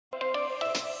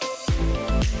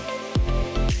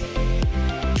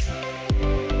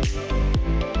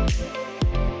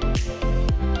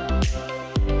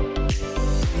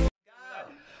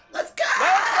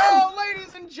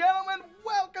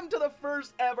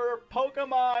first ever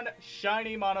Pokemon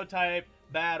Shiny Monotype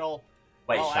battle.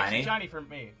 Wait, well, shiny? Actually, shiny for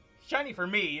me. Shiny for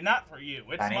me, not for you.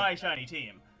 It's Shiny? my shiny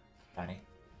team. Shiny?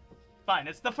 Fine,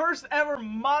 it's the first ever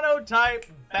Monotype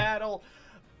battle.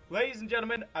 Ladies and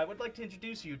gentlemen, I would like to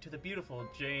introduce you to the beautiful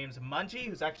James Mungie,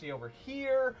 who's actually over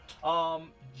here.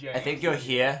 James. I think you're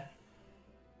here.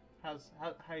 How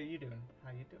are you doing?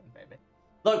 How you doing, baby?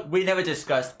 Look, we never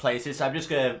discussed places, so I'm just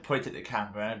gonna point at the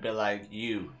camera and be like,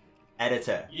 you,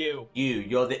 editor.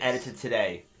 You're the editor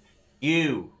today.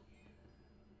 You.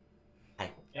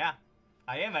 Hi. Yeah,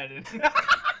 I am editing.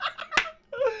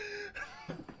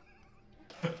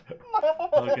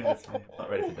 Oh goodness, I'm not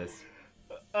ready for this.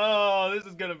 Oh, this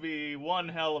is gonna be one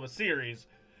hell of a series.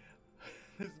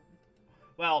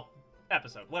 Well,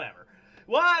 episode, whatever.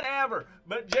 Whatever!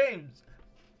 But James,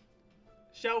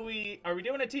 are we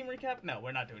doing a team recap? No,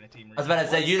 we're not doing a team recap. I was about to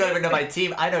say, you don't even know my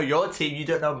team. I know your team, you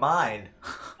don't know mine.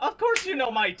 Of course you know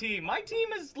my team. My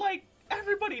team is like,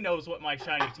 everybody knows what my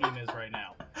shiny team is right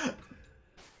now.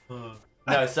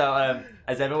 No, so,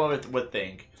 as everyone would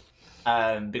think,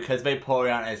 because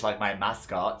Vaporeon is like my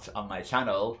mascot on my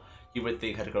channel, you would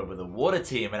think I'd go with the water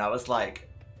team, and I was like,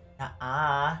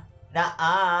 nah,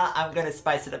 I'm gonna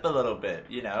spice it up a little bit,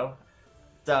 you know?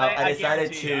 So I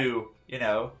decided to, you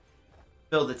know,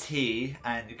 spill the tea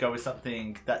and go with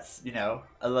something that's, you know,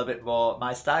 a little bit more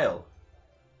my style.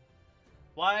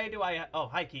 Why do I... Oh,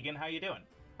 hi Keegan, how you doing?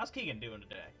 How's Keegan doing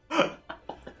today?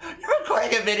 You're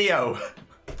recording a video!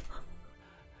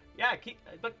 Yeah,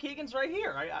 but Keegan's right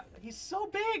here. He's so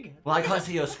big. Well, I can't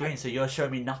see your screen, so you're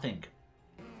showing me nothing.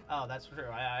 Oh, that's true.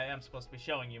 I am supposed to be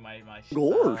showing you my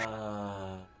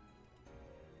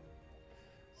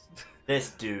This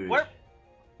dude.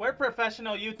 We're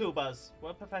professional YouTubers.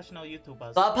 We're professional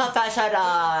YouTubers. The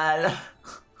professional!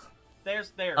 There.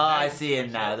 Oh, I see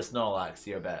him now. The Snorlax.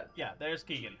 Your bet. Yeah, there's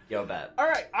Keegan. Your bet.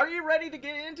 Alright, are you ready to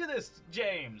get into this,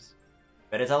 James?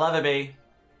 Ready as I'll ever be.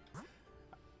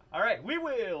 Alright, we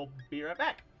will be right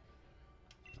back.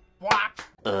 Whop!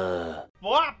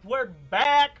 Whop! We're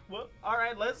back!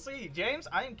 Alright, let's see. James,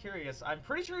 I am curious. I'm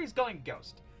pretty sure he's going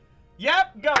ghost.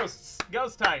 Yep, ghosts!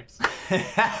 Ghost types.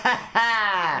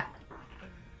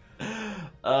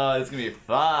 Oh, it's gonna be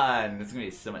fun. It's gonna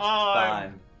be so much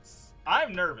fun.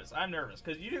 I'm nervous,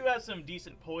 because you do have some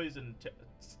decent poison.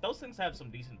 Those things have some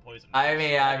decent poison. I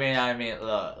mean,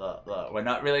 look. We're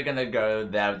not really gonna go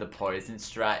there with the poison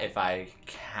strat if I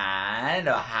can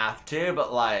or have to,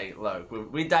 but like, look,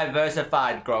 we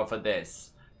diversified growth for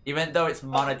this. Even though it's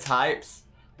monotypes,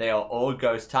 they are all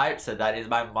ghost types, so that is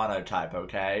my monotype,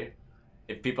 okay?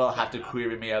 If people have to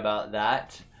query me about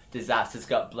that, Disaster's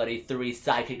got bloody 3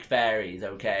 psychic fairies,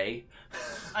 okay?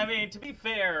 I mean, to be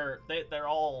fair, they're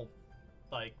all,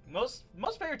 like, most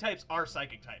fairy types are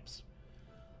psychic types.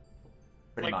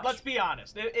 Pretty much. Let's be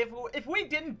honest. If we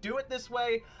didn't do it this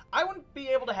way, I wouldn't be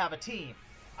able to have a team.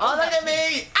 Oh, look at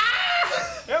me!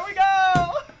 Ah! Here we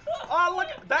go! Oh, look,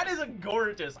 that is a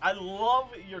gorgeous. I love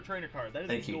your trainer card.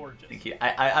 That is gorgeous. Thank you.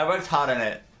 I worked hard on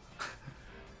it.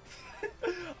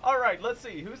 Alright, let's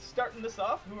see. Who's starting this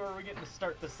off? Who are we getting to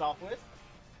start this off with?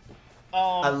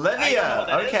 Olivia!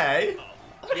 Okay.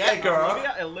 Yeah, girl.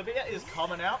 Olivia is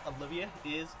coming out. Olivia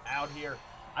is out here.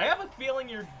 I have a feeling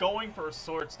you're going for a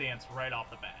sword stance right off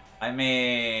the bat. I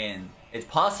mean, it's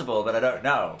possible, but I don't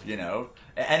know, you know?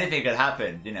 Anything could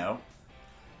happen, you know?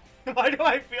 Why do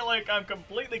I feel like I'm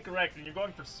completely correct and you're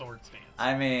going for sword stance?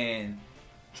 I mean...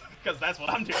 Because that's what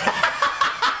I'm doing.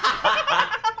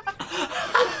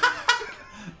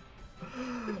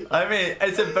 I mean,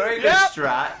 it's a very good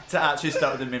strat to actually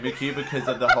start with the Mimikyu because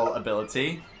of the whole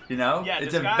ability, you know? Yeah,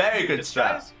 it's a very good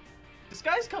strat.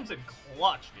 Disguise comes in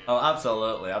clutch, dude. Oh,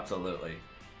 absolutely, absolutely.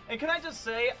 And can I just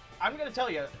say, I'm going to tell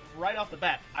you right off the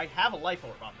bat, I have a life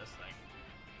orb on this thing.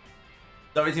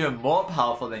 So it's even more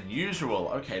powerful than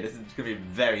usual. Okay, this is going to be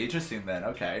very interesting then,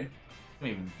 okay. It's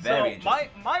going to be very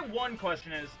interesting. My one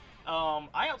question is,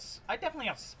 I definitely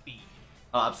have speed.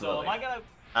 Oh, absolutely. So am I going to...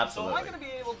 Absolutely. So am I going to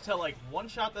be able to, like,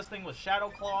 one-shot this thing with Shadow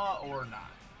Claw or not?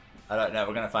 I don't know.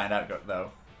 We're going to find out,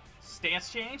 though.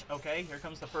 Stance change. Okay, here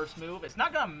comes the first move. It's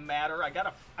not going to matter. I got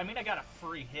a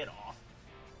free hit off.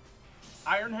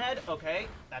 Iron Head. Okay,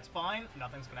 that's fine.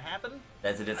 Nothing's going to happen.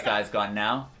 There's a disguise gone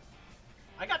now.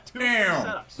 I got 2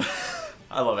 setups.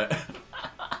 I love it.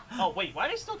 Oh, wait. Why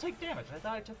did I still take damage? I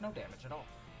thought I took no damage at all.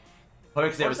 Probably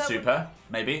because it was super,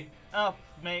 maybe? Oh,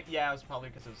 maybe. Yeah, it was probably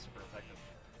because it was super effective.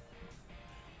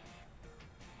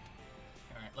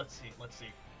 Alright, let's see.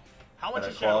 How much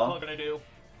is Shadow Claw gonna do?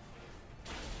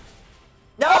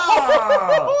 No!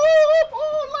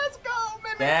 Let's go,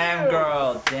 Mimikyu! Damn,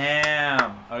 girl,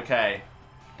 damn. Okay.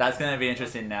 That's gonna be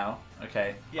interesting now.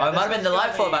 Okay. Yeah, oh, it might have been the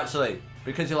life orb, actually.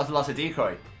 Because you lost a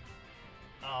decoy.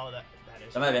 Oh, that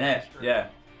is. That might have been it. true. Yeah.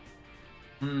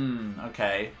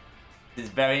 Okay. It's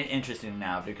very interesting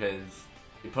now because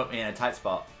you put me in a tight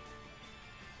spot.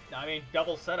 I mean,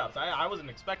 double setups. I wasn't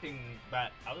expecting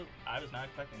that. I was not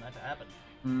expecting that to happen.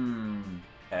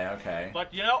 Okay.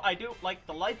 But you know, I do like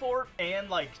the life orb, and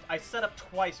like I set up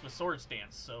twice with sword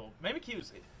stance, so Mimikyu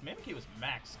is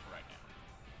maxed right now.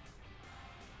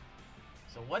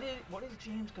 So what is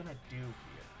James gonna do here?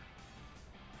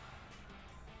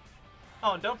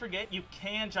 Oh, and don't forget, you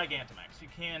can Gigantamax. You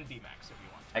can D-Max if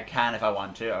you want to. I can if I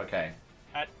want to. Okay.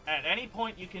 At any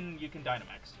point, you can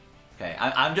Dynamax. Okay.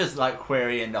 I'm just like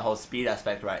querying the whole speed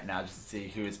aspect right now, just to see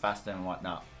who is faster and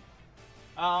whatnot.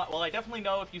 Well, I definitely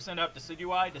know if you send out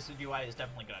Decidueye is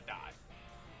definitely gonna die.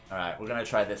 All right, we're gonna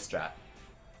try this strat.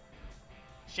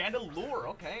 Chandelure,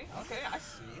 okay, I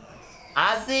see you.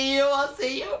 I see you. I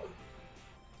see you.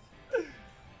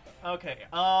 Okay,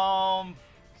 I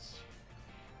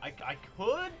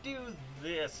could do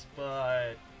this,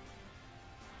 but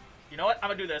you know what? I'm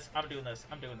gonna do this. I'm doing this.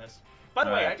 By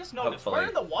the way, I just noticed we're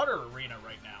in the water arena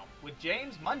right now with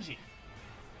James Mungie.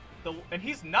 And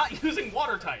he's not using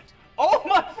water types. Oh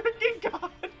my freaking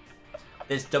god!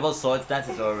 This double sword stance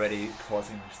is already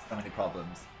causing so many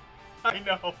problems. I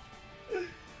know.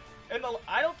 And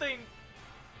I don't think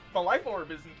the life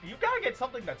orb is. You gotta get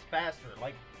something that's faster.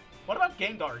 Like, what about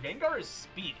Gengar? Gengar is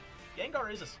speedy. Gengar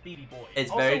is a speedy boy.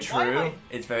 It's very true.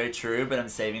 It's very true, but I'm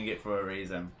saving it for a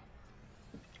reason.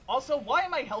 Also, why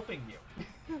am I helping you?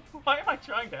 Why am I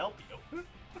trying to help you?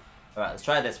 Alright, let's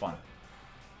try this one.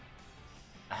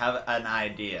 I have an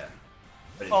idea,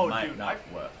 but it might not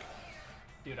work.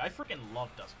 Dude, I freaking love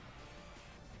Dusk.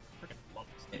 Freaking love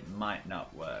this thing. It might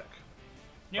not work.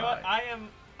 You know what? I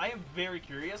am very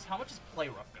curious. How much is Play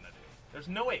Rough gonna do? There's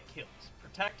no way it kills.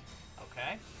 Protect.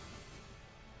 Okay.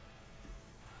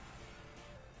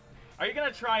 Are you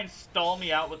gonna try and stall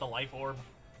me out with the life orb?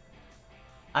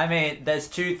 I mean, there's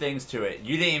two things to it.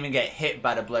 You didn't even get hit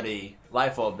by the bloody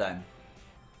life orb then.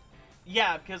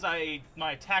 Yeah, because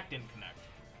my attack didn't connect.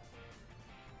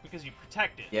 Because you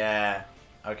protected. Yeah.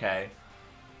 Okay.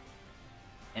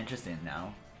 Interesting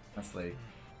now, honestly.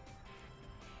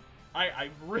 I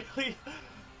really...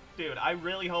 Dude, I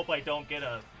really hope I don't get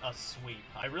a sweep.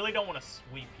 I really don't want to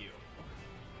sweep you.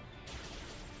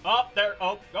 Oh, there.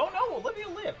 Oh no, Olivia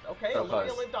lived. Okay, So Olivia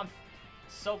close. lived on...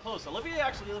 So close. Olivia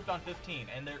actually lived on 15,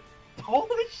 and they're...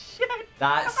 Holy shit!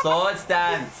 That sword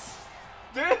stance!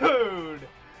 Dude!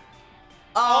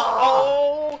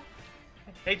 Oh!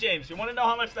 Hey, James, you want to know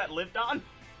how much that lived on?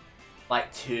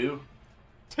 Like 2?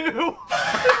 2! It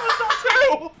was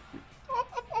on 2!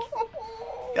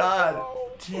 God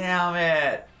damn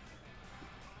it!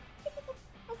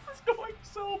 This is going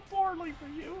so poorly for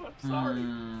you. I'm sorry.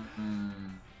 Mm-hmm.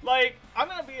 Like, I'm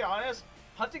gonna be honest.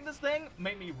 Hunting this thing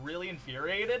made me really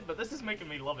infuriated, but this is making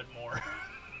me love it more.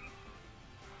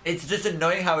 It's just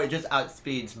annoying how it just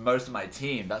outspeeds most of my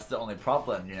team. That's the only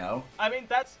problem, you know? I mean,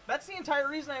 that's the entire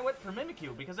reason I went for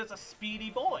Mimikyu, because it's a speedy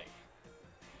boy.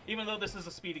 Even though this is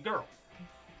a speedy girl.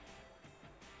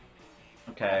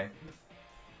 Okay.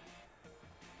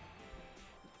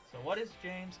 So what is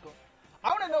James going... I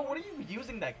want to know, what are you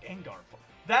using that Gengar for?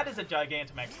 That is a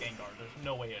Gigantamax Gengar. There's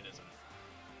no way it isn't.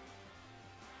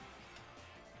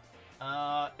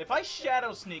 If I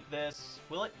Shadow Sneak this,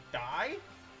 will it die?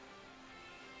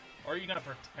 Or are you gonna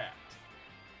protect?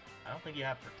 I don't think you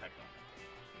have protect on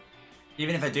it.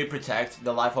 Even if I do protect,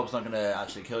 the life orb's not gonna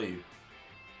actually kill you.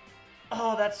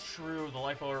 Oh, that's true. The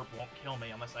life orb won't kill me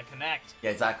unless I connect.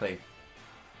 Yeah, exactly.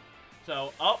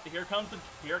 So, oh, here it comes. I'm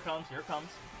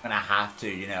gonna have to,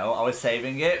 you know? I was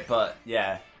saving it, but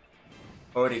yeah.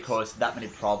 Already caused that many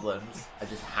problems. I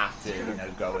just have to, you know,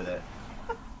 go with it.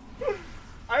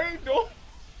 I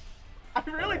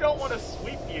really don't want to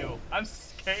sweep you. I'm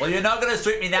scared. Well, you're not gonna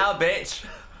sweep me now, bitch.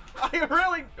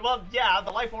 Well, yeah,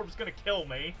 the life orb's gonna kill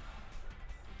me.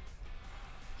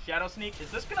 Shadow Sneak, is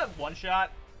this gonna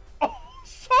one-shot? Oh,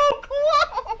 so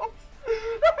close!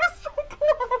 That was so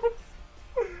close!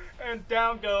 And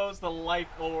down goes the life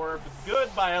orb.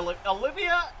 Goodbye,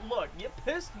 Olivia. Look, you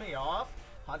pissed me off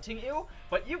hunting you,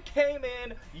 but you came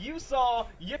in, you saw,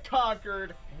 you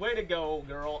conquered. Way to go,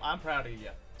 girl. I'm proud of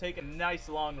you. Take a nice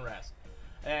long rest.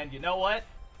 And you know what?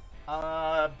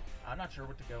 I'm not sure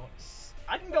what to go.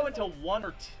 I can go into 1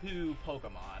 or 2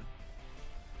 Pokemon.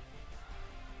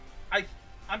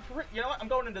 You know what? I'm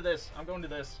going into this.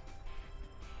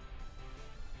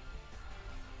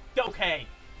 Okay.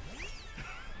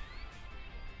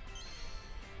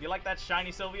 You like that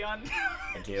shiny Sylveon?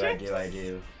 I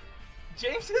do.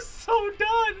 James is so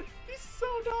done. He's so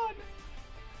done.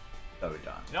 So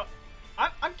done. Nope.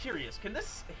 I'm curious. Can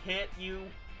this hit you?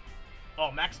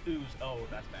 Oh, max ooze. Oh,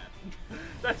 that's bad.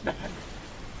 That's bad.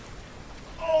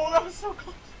 Oh, that was so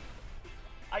close.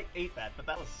 I ate that, but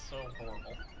that was so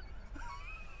horrible.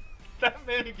 That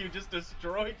made you just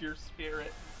destroyed your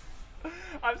spirit.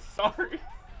 I'm sorry.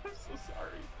 I'm so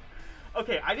sorry.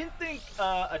 Okay, I didn't think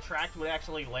Attract would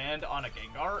actually land on a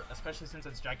Gengar, especially since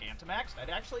it's Gigantamaxed.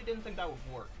 I actually didn't think that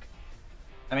would work.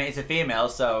 I mean, it's a female,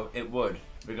 so it would,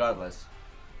 regardless.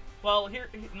 Well,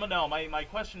 no, my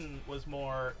question was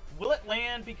more, will it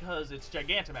land because it's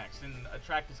Gigantamaxed and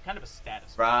Attract is kind of a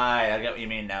status? Right, I get what you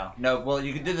mean now. No, well,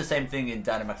 you can do the same thing in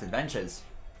Dynamax Adventures.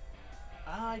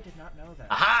 I did not know that.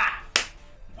 Aha!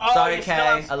 Oh, sorry,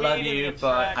 Kay, I love you,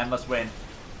 but I must win.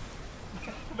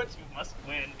 But you must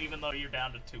win, even though you're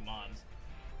down to 2 Mons.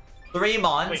 3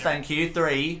 Mons, Wait, thank you,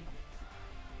 3.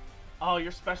 Oh,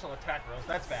 your special attack, Rose.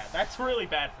 That's bad. That's really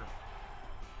bad for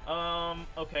me.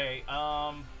 Okay,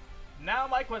 now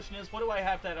my question is, what do I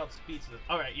have to outspeed this?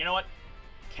 Alright, you know what?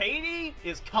 Katie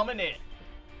is coming in.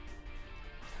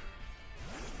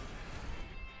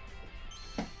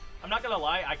 I'm not gonna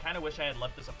lie, I kind of wish I had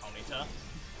left this a Ponyta,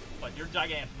 but your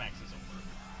Gigantamax is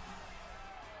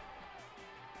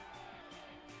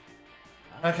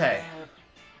over. Okay.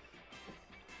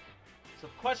 So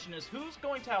the question is, who's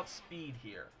going to outspeed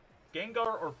here?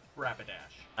 Gengar or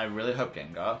Rapidash? I really hope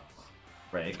Gengar.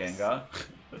 Pray, Gengar.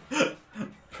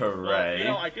 Parade. Well, you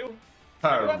know, I do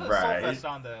have an Assault Vest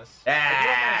on this.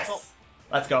 Yes!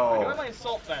 Let's I do go. have my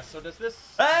Assault Vest, so does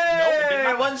this... Hey!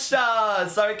 No, One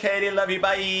shot! Sorry, Katie. Love you.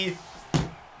 Bye.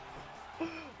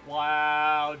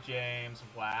 Wow, James.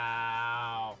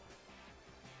 Wow.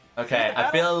 Okay,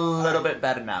 I feel a little bit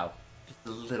better now. Just a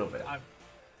little bit.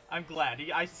 I'm glad.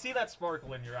 I see that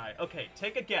sparkle in your eye. Okay,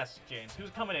 take a guess, James.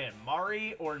 Who's coming in,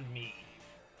 Mari or me?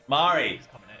 Mari. Who's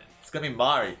coming in? It's gonna be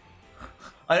Mari.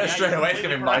 I know Yeah, straight you're away it's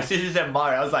gonna be Mari. As completely soon as you said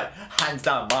Mari, I was like, hands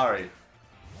down Mari.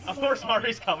 Of course,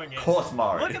 Mari's coming in. Of course,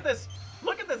 Mari. Look at this.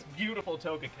 Look at this beautiful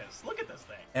Togekiss. Look at this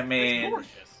thing. I mean, it's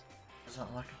gorgeous.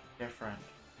 Doesn't look different.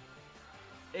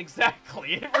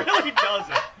 Exactly. It really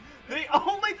doesn't. The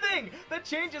only thing that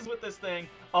changes with this thing...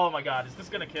 Oh my god, is this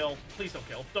gonna kill? Please don't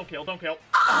kill. Don't kill, don't kill.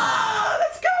 Ah,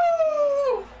 let's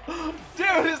go!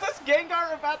 Dude, is this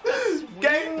Gengar about to sweep?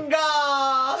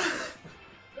 Gengar!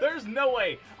 There's no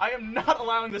way. I am not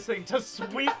allowing this thing to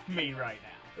sweep me right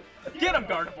now. Get him,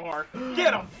 Gardevoir.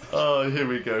 Get him. Oh, here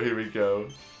we go, here we go.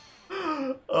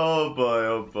 Oh boy,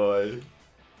 oh boy.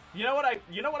 You know what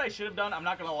I should have done? I'm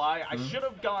not gonna lie. I should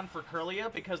have gone for Curlia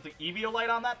because the Eviolite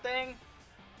on that thing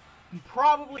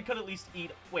probably could at least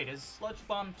eat... Wait, is Sludge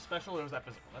Bomb special or is that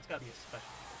physical? That's gotta be a special.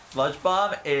 Sludge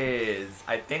Bomb is,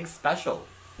 I think, special.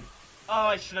 Oh,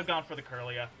 I should have gone for the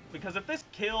Curlia. Because if this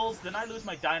kills, then I lose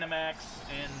my Dynamax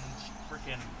and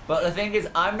freaking... But the thing is,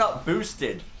 I'm not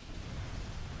boosted.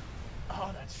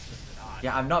 Oh, that's just odd.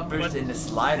 Yeah, I'm not boosted in the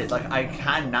slightest. Like, I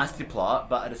can Nasty Plot,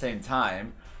 but at the same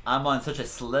time, I'm on such a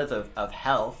slither of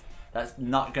health that's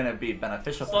not gonna be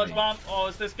beneficial for me. Sludge Bomb. Oh,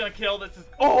 is this gonna kill? This is...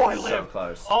 Oh, I lived. So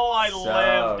close. Oh, I So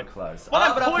lived. close.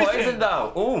 But oh, but I'm poisoned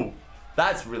though. Ooh,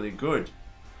 that's really good.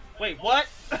 Wait, what?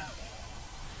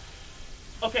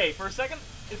 Okay, for a second,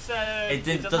 it said... It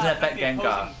doesn't affect the Gengar.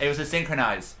 opposing... It was a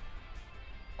Synchronize.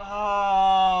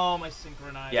 Oh, my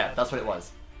Synchronize. Yeah, that's what it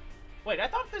was. Wait, I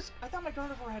thought my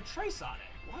Gardevoir had Trace on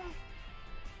it. What?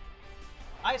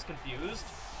 I was confused,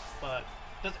 but...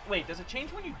 Does it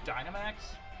change when you Dynamax?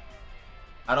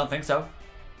 I don't think so.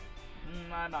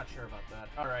 I'm not sure about that.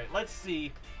 Alright, let's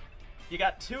see. You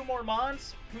got 2 more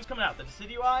Mons. Who's coming out? The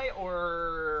Decidueye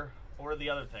or the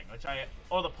other thing?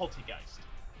 Oh, the Poltegeist.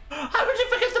 How would you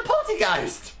forget the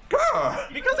Poltegeist? Girl!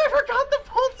 Because I forgot the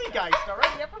Poltegeist,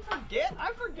 alright? You ever forget?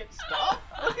 I forget stuff.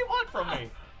 What do you want from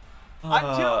me?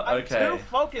 I'm too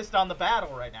focused on the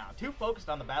battle right now. Too focused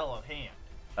on the battle at hand.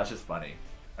 That's just funny.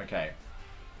 Okay.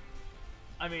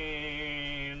 I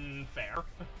mean, fair.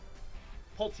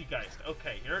 Poltegeist.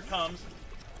 Okay, here it comes.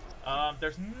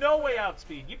 There's no way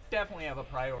outspeed. You definitely have a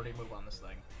priority move on this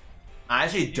thing. I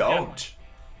actually don't.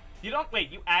 You don't?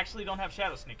 Wait, you actually don't have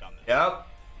Shadow Sneak on this? Yep.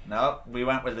 Nope. We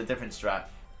went with a different strat.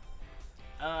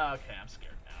 Okay, I'm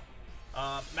scared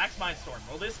now. Max Mindstorm.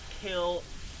 Will this kill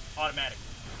automatically?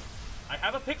 I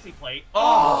have a Pixie Plate.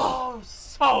 Oh!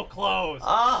 So close!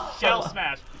 Oh. Shell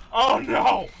Smash. Oh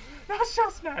no! Not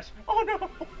Shell Smash! Oh no!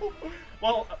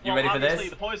 Well, you ready for obviously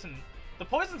this? The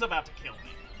poison's about to kill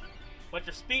me. But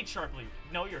your speed sharply...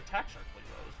 No, your attack sharply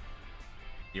rose.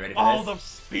 You ready for this? Oh, the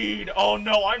speed! Oh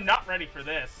no, I'm not ready for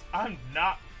this. I'm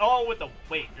not... Oh, with the...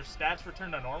 Wait, your stats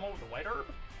return to normal with the White Herb?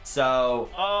 So,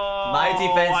 my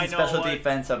defense and special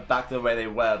defense are back the way they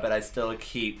were, but I still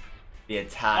keep the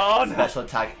attack, special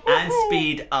attack, and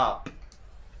speed up.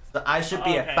 So I should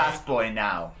be a fast boy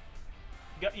now.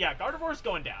 Yeah, Gardevoir's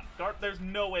going down. There's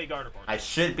no way Gardevoir. I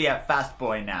should be a fast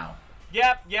boy now.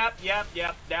 Yep.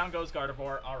 Down goes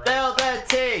Gardevoir. All right. Spill the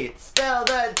tea! Spill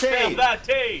the tea! Spill that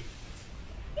tea!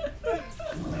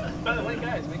 By the way,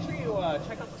 guys, make sure you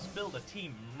check out the Spill the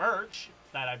Tea merch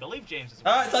that I believe James is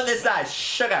wearing. Oh, it's on this side.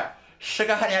 Sugar.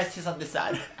 Sugar honey iced tea's on this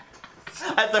side.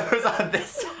 I thought it was on this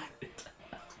side.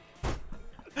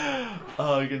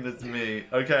 Oh, goodness me.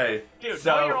 Okay. Dude,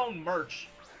 so... know your own merch.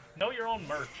 Know your own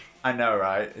merch. I know,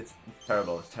 right? It's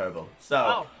terrible. It's terrible. So.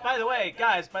 Oh, by the way,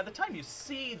 guys, by the time you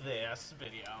see this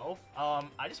video,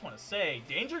 I just want to say,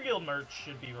 Danger Guild merch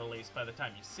should be released by the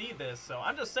time you see this. So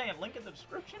I'm just saying, link in the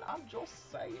description. I'm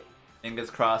just saying.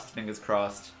 Fingers crossed. Fingers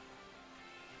crossed.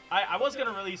 I was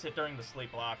gonna release it during the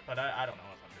sleep block, but I don't know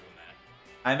if I'm doing that.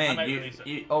 I mean,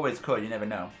 you always could. You never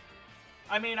know.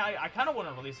 I mean, I kind of want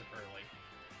to release it early.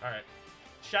 All right.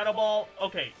 Shadow Ball.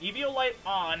 Okay, Eviolite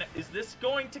on. Is this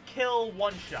going to kill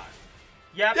one shot?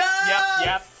 Yep.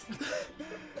 Yes!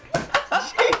 Yep.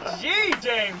 GG,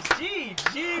 James.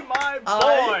 GG, my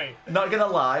boy. Not gonna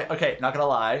lie. Okay, not gonna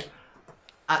lie.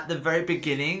 At the very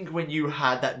beginning, when you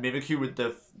had that Mimikyu with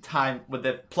the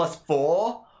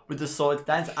 +4 with the sword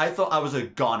stance, I thought I was a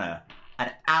goner.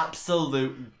 An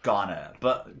absolute goner.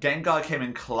 But Gengar came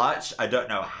in clutch. I don't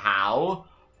know how.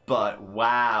 But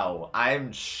wow,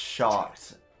 I'm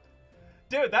shocked.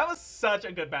 Dude, that was such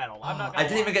a good battle. I'm not gonna I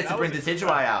didn't even get to bring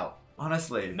Decidueye out,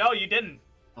 honestly. No, you didn't.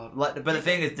 But the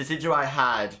thing is, Decidueye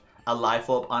had a Life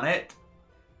Orb on it,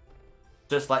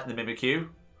 just like the Mimikyu.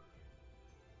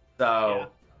 So, yeah.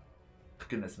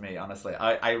 Goodness me, honestly,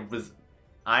 I didn't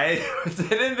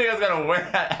think I was gonna win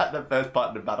at the first part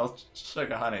of the battle.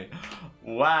 Sugar honey,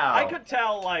 wow. I could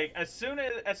tell, like, as soon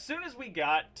as we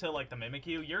got to like the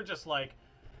Mimikyu, you're just like,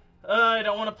 I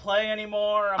don't want to play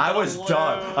anymore. I was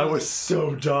done. I was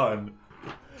so done.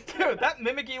 Dude, that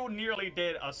Mimikyu nearly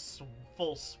did a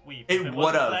full sweep. It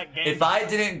would have. If I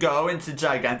didn't go into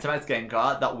Gigantamax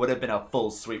Gengar, that would have been a full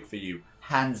sweep for you,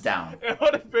 hands down. It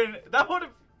would have been. That would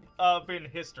have been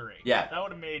history. Yeah. That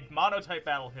would have made Monotype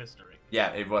battle history.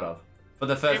 Yeah, it would have. For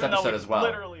the first episode as well.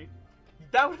 Literally,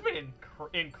 that would have been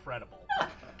incredible.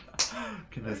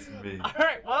 Goodness me.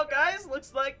 Alright, well guys,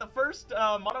 looks like the first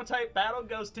Monotype battle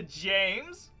goes to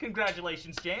James.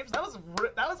 Congratulations, James. That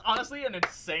was honestly an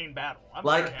insane battle. I'm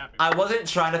very happy. I wasn't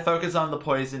trying to focus on the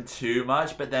poison too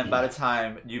much, but then by the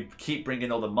time you keep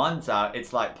bringing all the mons out,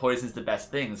 it's like poison's the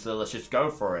best thing, so let's just go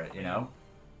for it, you know?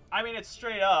 I mean, it's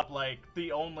straight up like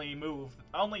the only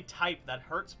type that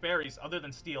hurts fairies other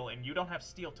than steel, and you don't have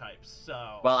steel types,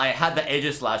 so... Well, I had the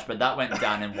Aegislash, but that went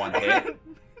down in one hit.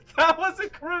 That was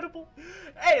incredible.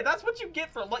 Hey, that's what you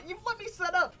get for you've let me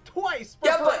set up twice for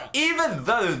free. But even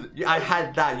though I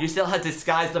had that, you still had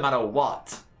Disguise no matter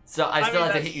what. So I still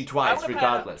had to hit you twice,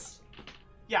 regardless.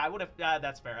 Yeah, I would have.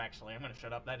 That's fair, actually. I'm gonna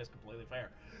shut up. That is completely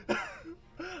fair.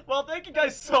 Well, thank you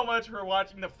guys so much for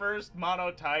watching the first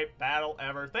Monotype battle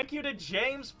ever. Thank you to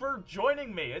James for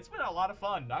joining me. It's been a lot of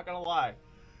fun, not gonna lie.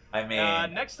 I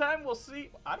mean... next time we'll see...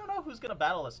 I don't know who's gonna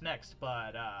battle us next,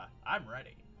 but I'm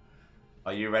ready.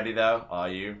 Are you ready, though? Are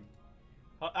you?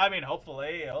 I mean,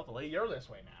 hopefully you're this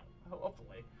way now.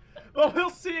 Hopefully. Well, we'll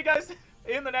see you guys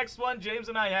in the next one. James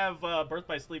and I have Birth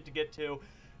by Sleep to get to.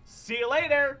 See you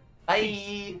later.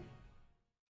 Bye.